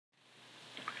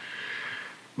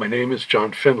My name is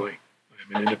John Finlay.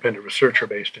 I'm an independent researcher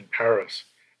based in Paris,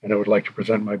 and I would like to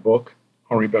present my book,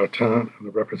 Henri-Léonard Bertin on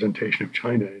the Representation of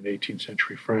China in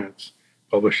 18th-Century France,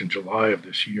 published in July of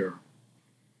this year.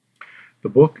 The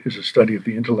book is a study of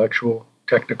the intellectual,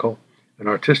 technical, and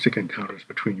artistic encounters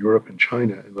between Europe and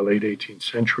China in the late 18th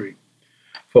century,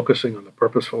 focusing on the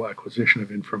purposeful acquisition of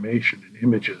information and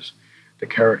images that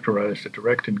characterized a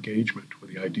direct engagement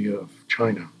with the idea of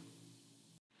China.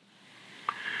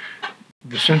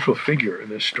 The central figure in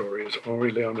this story is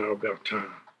Henri-Léonard Bertin,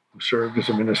 who served as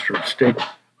a minister of state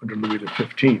under Louis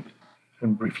XV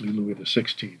and briefly Louis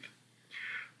XVI.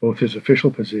 Both his official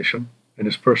position and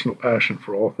his personal passion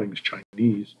for all things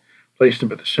Chinese placed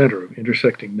him at the center of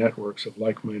intersecting networks of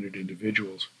like-minded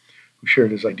individuals who shared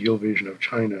his ideal vision of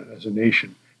China as a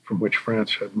nation from which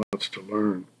France had much to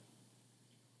learn.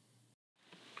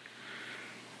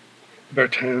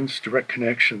 Bertin's direct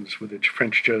connections with the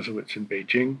French Jesuits in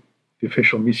Beijing, the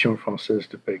official Mission Française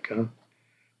de Pekin,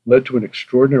 led to an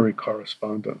extraordinary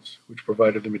correspondence which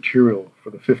provided the material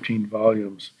for the 15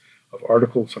 volumes of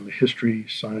articles on the history,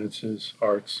 sciences,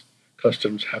 arts,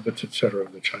 customs, habits, etc.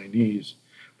 of the Chinese,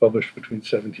 published between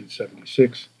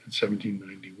 1776 and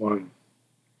 1791.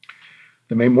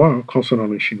 The Mémoires concernant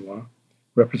les Chinois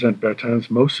represent Bertin's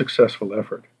most successful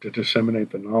effort to disseminate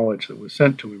the knowledge that was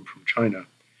sent to him from China,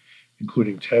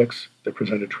 including texts that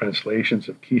presented translations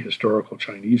of key historical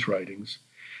Chinese writings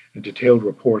and detailed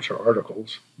reports or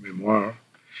articles, mémoires,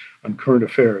 on current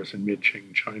affairs in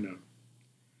mid-Qing China.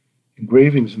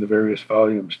 Engravings in the various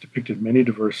volumes depicted many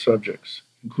diverse subjects,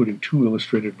 including 2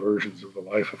 illustrated versions of the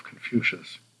life of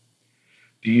Confucius.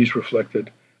 These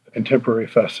reflected a contemporary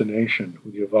fascination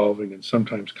with the evolving and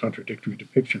sometimes contradictory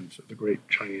depictions of the great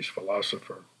Chinese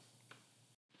philosopher.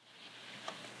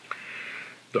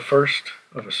 The first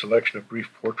of a selection of brief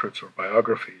portraits or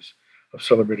biographies of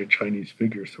celebrated Chinese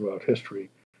figures throughout history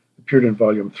appeared in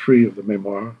Volume 3 of the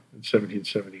Mémoires in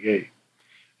 1778,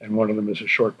 and one of them is a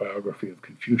short biography of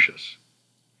Confucius.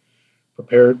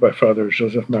 Prepared by Father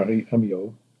Joseph-Marie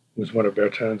Amiot, who was one of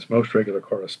Bertin's most regular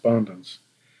correspondents,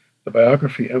 the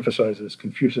biography emphasizes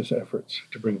Confucius' efforts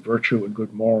to bring virtue and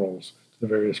good morals to the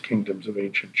various kingdoms of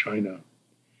ancient China.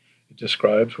 It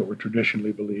describes what were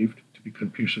traditionally believed to be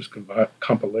Confucius'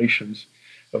 compilations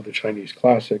of the Chinese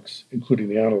classics, including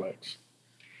the Analects.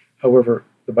 However,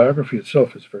 the biography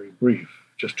itself is very brief,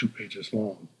 just 2 pages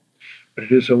long, but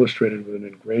it is illustrated with an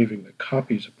engraving that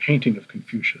copies a painting of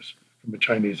Confucius from a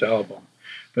Chinese album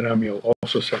that Amiot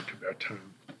also sent to Bertin.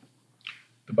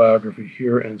 The biography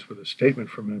here ends with a statement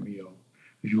from Amiot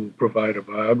that he will provide a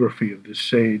biography of this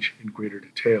sage in greater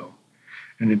detail,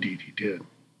 and indeed he did.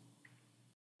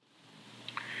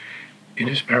 In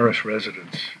his Paris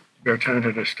residence, Bertin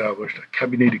had established a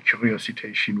Cabinet de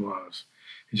Curiosités Chinoises,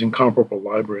 his incomparable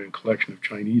library and collection of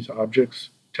Chinese objects,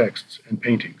 texts, and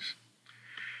paintings.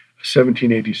 A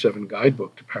 1787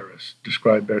 guidebook to Paris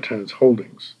described Bertin's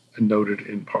holdings and noted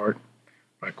in part,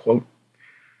 I quote,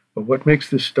 "But what makes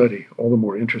this study all the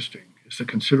more interesting is the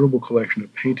considerable collection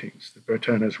of paintings that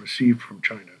Bertin has received from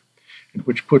China, and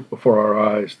which put before our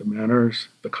eyes the manners,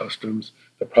 the customs,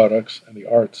 the products, and the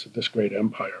arts of this great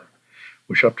empire,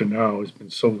 which up to now has been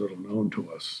so little known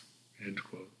to us." End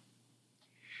quote.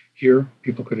 Here,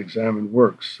 people could examine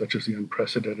works such as the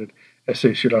unprecedented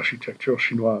Essai sur l'architecture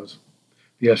chinoise,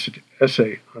 the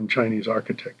essay on Chinese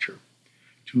architecture,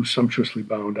 2 sumptuously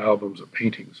bound albums of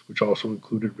paintings, which also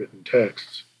included written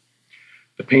texts.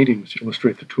 The paintings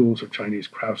illustrate the tools of Chinese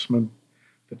craftsmen,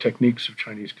 the techniques of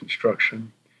Chinese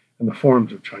construction, and the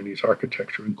forms of Chinese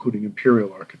architecture, including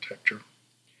imperial architecture.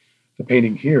 The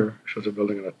painting here shows a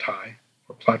building on a tai,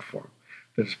 or platform,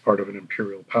 that is part of an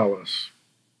imperial palace.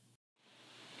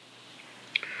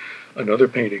 Another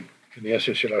painting in the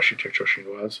Essai sur l'architecture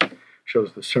chinoise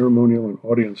shows the ceremonial and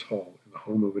audience hall in the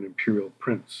home of an imperial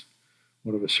prince,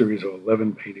 one of a series of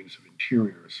 11 paintings of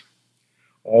interiors.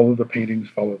 All of the paintings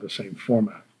follow the same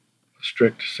format, a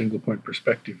strict single-point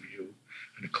perspective view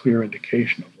and a clear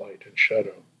indication of light and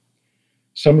shadow.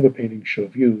 Some of the paintings show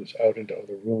views out into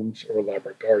other rooms or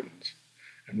elaborate gardens,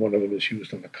 and one of them is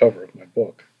used on the cover of my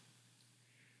book.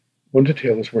 One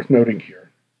detail is worth noting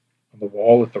here. On the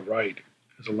wall at the right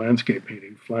is a landscape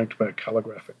painting flanked by a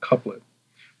calligraphic couplet,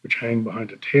 which hang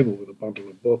behind a table with a bundle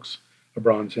of books, a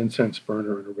bronze incense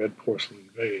burner, and a red porcelain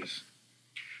vase.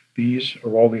 These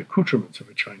are all the accoutrements of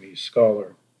a Chinese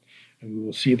scholar, and we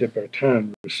will see that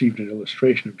Bertin received an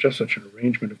illustration of just such an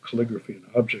arrangement of calligraphy and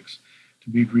objects to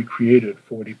be recreated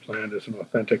for what he planned as an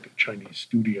authentic Chinese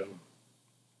studio.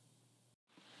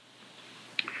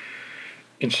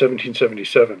 In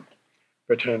 1777,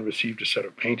 Bertin received a set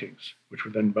of paintings, which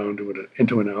were then bound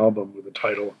into an album with the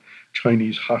title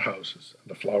Chinese Hothouses and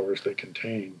the Flowers They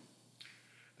Contain.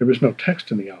 There is no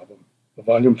text in the album, but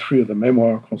Volume 3 of the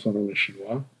Mémoires concernant les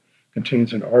Chinois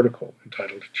contains an article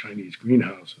entitled Chinese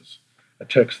Greenhouses, a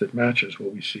text that matches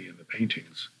what we see in the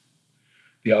paintings.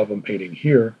 The album painting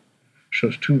here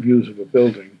shows two views of a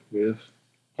building with,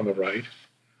 on the right,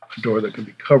 a door that can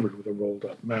be covered with a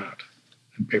rolled-up mat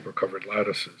and paper-covered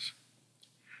lattices.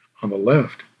 On the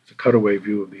left is a cutaway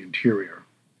view of the interior.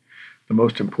 The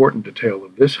most important detail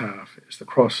of this half is the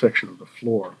cross-section of the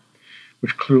floor,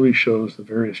 which clearly shows the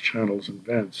various channels and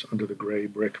vents under the gray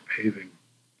brick paving.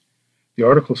 The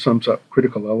article sums up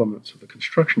critical elements of the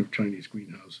construction of Chinese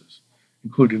greenhouses,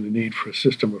 including the need for a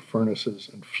system of furnaces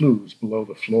and flues below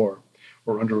the floor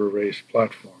or under a raised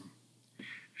platform.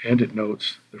 And it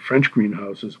notes that French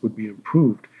greenhouses would be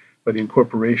improved by the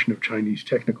incorporation of Chinese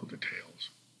technical details.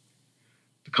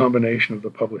 The combination of the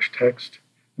published text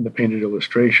and the painted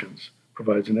illustrations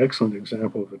provides an excellent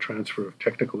example of the transfer of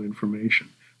technical information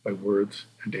by words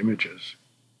and images.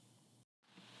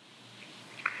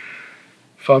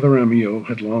 Father Amyot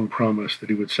had long promised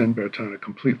that he would send Bertin a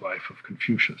complete life of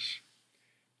Confucius.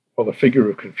 While the figure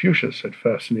of Confucius had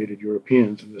fascinated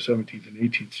Europeans in the 17th and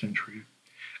 18th century,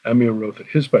 Amyot wrote that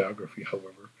his biography,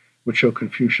 however, would show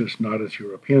Confucius not as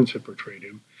Europeans had portrayed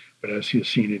him, but as he is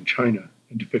seen in China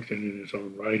and depicted in his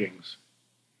own writings.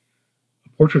 A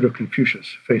portrait of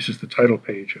Confucius faces the title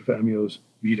page of Amyot's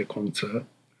Vie de Conce,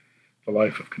 The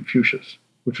Life of Confucius,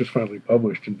 which was finally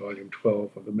published in Volume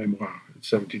 12 of the Mémoires in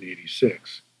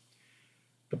 1786.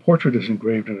 The portrait is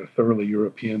engraved in a thoroughly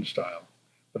European style,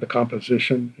 but the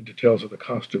composition and details of the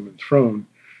costume and throne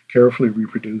carefully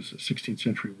reproduce a 16th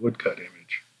century woodcut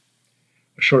image.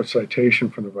 A short citation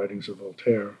from the writings of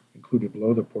Voltaire, included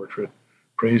below the portrait,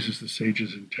 praises the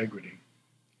sage's integrity.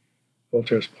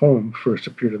 Voltaire's poem first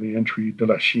appeared in the entry de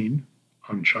la Chine,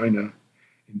 on China,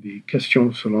 in the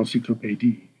Questions sur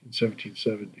l'Encyclopédie in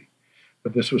 1770,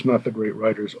 but this was not the great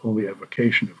writer's only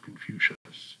evocation of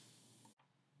Confucius.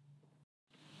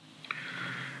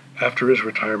 After his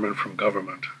retirement from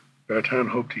government, Bertin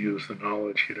hoped to use the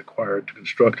knowledge he had acquired to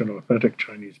construct an authentic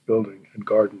Chinese building and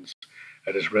gardens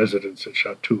at his residence at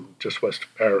Château, just west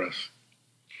of Paris.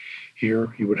 Here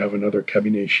he would have another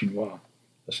cabinet chinois,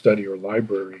 a study or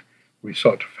library, where he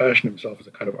sought to fashion himself as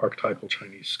a kind of archetypal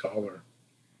Chinese scholar.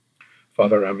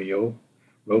 Father Amyot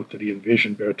wrote that he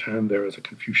envisioned Bertin there as a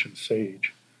Confucian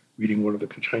sage, reading one of the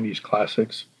Chinese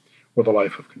classics or the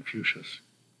life of Confucius.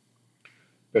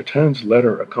 Bertin's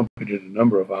letter accompanied a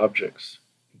number of objects,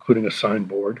 including a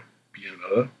signboard,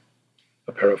 bien,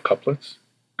 a pair of couplets,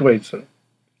 duizi,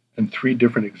 and 3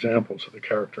 different examples of the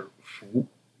character fu,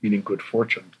 meaning good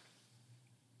fortune.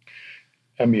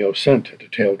 Amyot sent a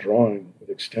detailed drawing with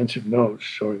extensive notes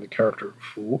showing the character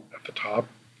fu at the top,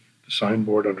 the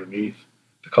signboard underneath,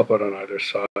 the couplet on either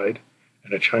side,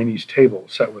 and a Chinese table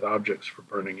set with objects for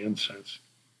burning incense,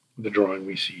 the drawing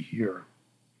we see here.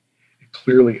 It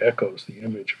clearly echoes the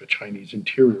image of a Chinese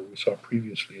interior we saw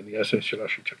previously in the Essai sur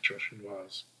l'architecture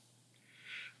chinoise.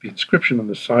 The inscription on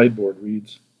the sideboard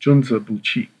reads, Junzi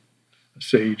Buqi, a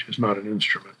sage is not an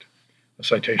instrument, a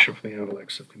citation from the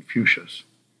Analects of Confucius.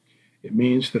 It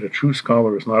means that a true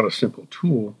scholar is not a simple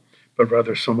tool, but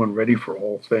rather someone ready for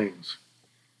all things.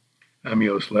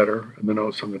 Amyot's letter and the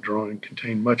notes on the drawing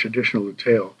contain much additional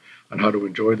detail on how to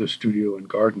enjoy the studio and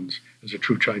gardens as a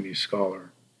true Chinese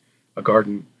scholar, a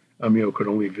garden Amyot could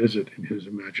only visit in his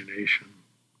imagination.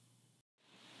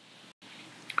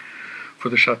 For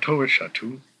the chateau at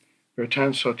Château,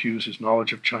 Bertin sought to use his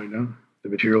knowledge of China, the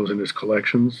materials in his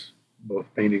collections,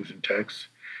 both paintings and texts,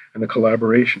 and the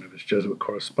collaboration of his Jesuit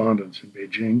correspondents in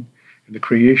Beijing in the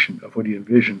creation of what he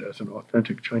envisioned as an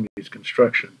authentic Chinese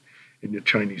construction in a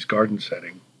Chinese garden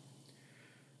setting.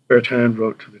 Bertin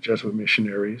wrote to the Jesuit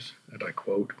missionaries, and I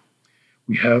quote,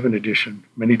 "We have, in addition,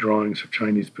 many drawings of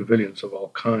Chinese pavilions of all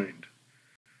kind.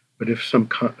 But if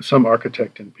some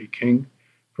architect in Peking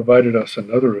provided us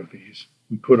another of these,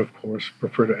 we could, of course,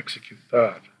 prefer to execute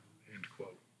that." End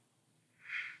quote.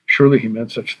 Surely he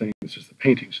meant such things as the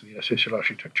paintings in the Essai sur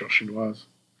l'architecture chinoise,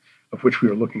 of which we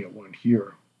are looking at one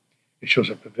here. It shows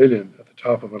a pavilion at the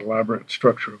top of an elaborate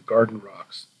structure of garden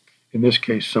rocks, in this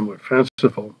case somewhat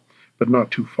fanciful, but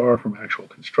not too far from actual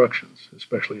constructions,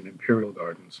 especially in imperial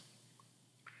gardens.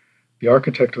 The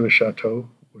architect of the chateau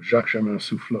was Jacques-Germain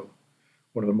Soufflot,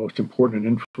 one of the most important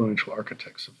and influential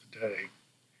architects of the day.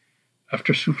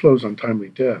 After Soufflot's untimely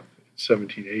death in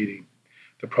 1780,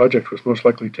 the project was most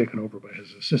likely taken over by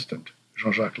his assistant,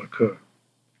 Jean-Jacques Lecoeur.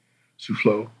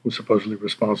 Soufflot was supposedly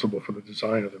responsible for the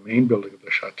design of the main building of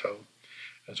the chateau,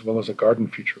 as well as a garden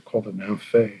feature called the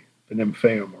Nymphae, the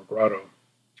nymphaeum or grotto.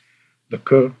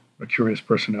 Leque, a curious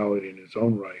personality in his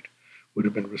own right, would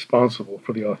have been responsible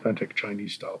for the authentic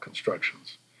Chinese-style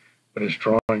constructions, but his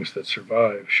drawings that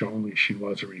survive show only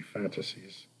chinoiserie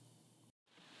fantasies.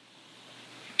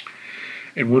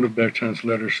 In one of Bertin's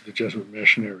letters to the Jesuit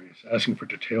missionaries, asking for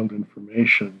detailed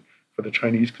information for the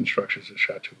Chinese constructions of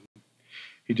Chateau,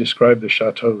 he described the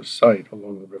chateau's site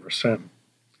along the River Seine.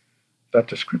 That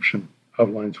description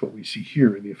outlines what we see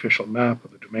here in the official map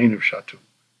of the domain of Chateau,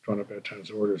 drawn at Bertin's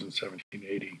orders in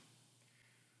 1780.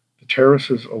 The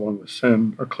terraces along the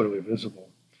Seine are clearly visible,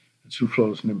 and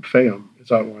Soufflot's nymphaeum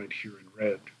is outlined here in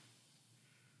red.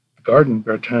 The garden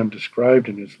Bertin described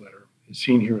in his letter is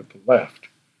seen here at the left,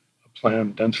 a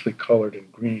plan densely colored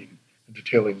in green and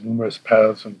detailing numerous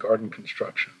paths and garden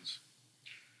constructions.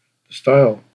 The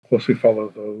style closely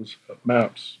follows those of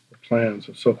maps or plans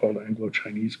of so-called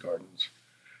Anglo-Chinese gardens,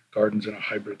 gardens in a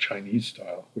hybrid Chinese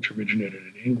style which originated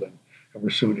in England and were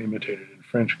soon imitated in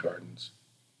French gardens.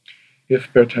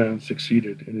 If Bertin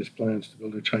succeeded in his plans to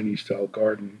build a Chinese-style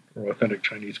garden or authentic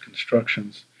Chinese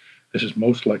constructions, this is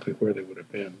most likely where they would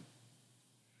have been.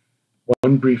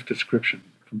 One brief description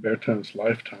from Bertin's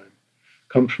lifetime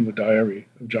comes from the diary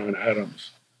of John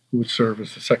Adams, who would serve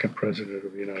as the second president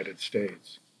of the United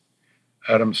States.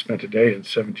 Adams spent a day in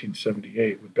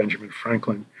 1778 with Benjamin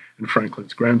Franklin and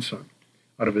Franklin's grandson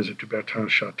on a visit to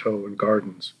Bertin's chateau and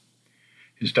gardens.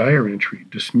 His diary entry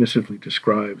dismissively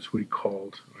describes what he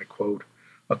called, and I quote,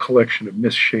 a collection of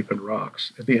misshapen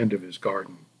rocks at the end of his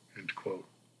garden, end quote.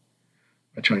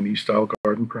 A Chinese-style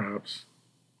garden, perhaps?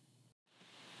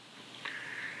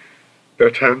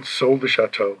 Bertin sold the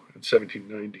chateau in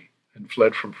 1790 and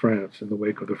fled from France in the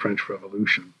wake of the French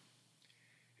Revolution.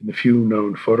 In the few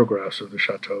known photographs of the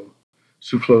chateau,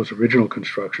 Soufflot's original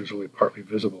construction is only partly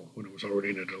visible when it was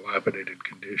already in a dilapidated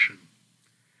condition.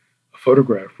 A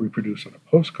photograph reproduced on a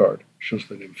postcard shows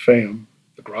the nymphaeum,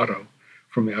 the grotto,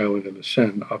 from the island in the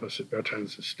Seine opposite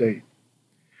Bertin's estate.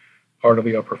 Part of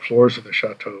the upper floors of the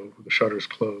chateau, with the shutters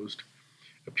closed,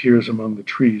 appears among the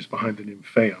trees behind the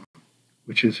nymphaeum,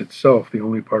 which is itself the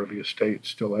only part of the estate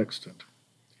still extant.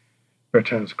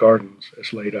 Bertin's gardens,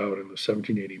 as laid out in the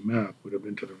 1780 map, would have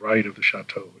been to the right of the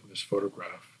chateau in this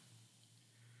photograph.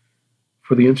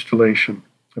 For the installation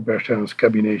of Bertin's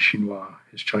cabinet chinois,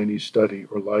 his Chinese study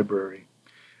or library,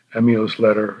 Amiot's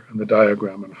letter and the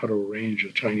diagram on how to arrange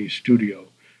a Chinese studio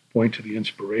point to the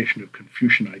inspiration of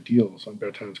Confucian ideals on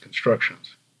Bertin's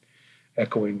constructions,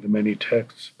 echoing the many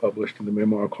texts published in the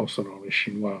Mémoires concernant les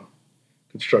Chinois,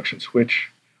 constructions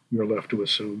which, we are left to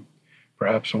assume,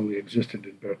 perhaps only existed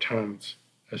in Bertin's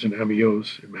as in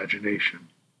Amiot's imagination.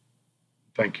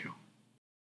 Thank you.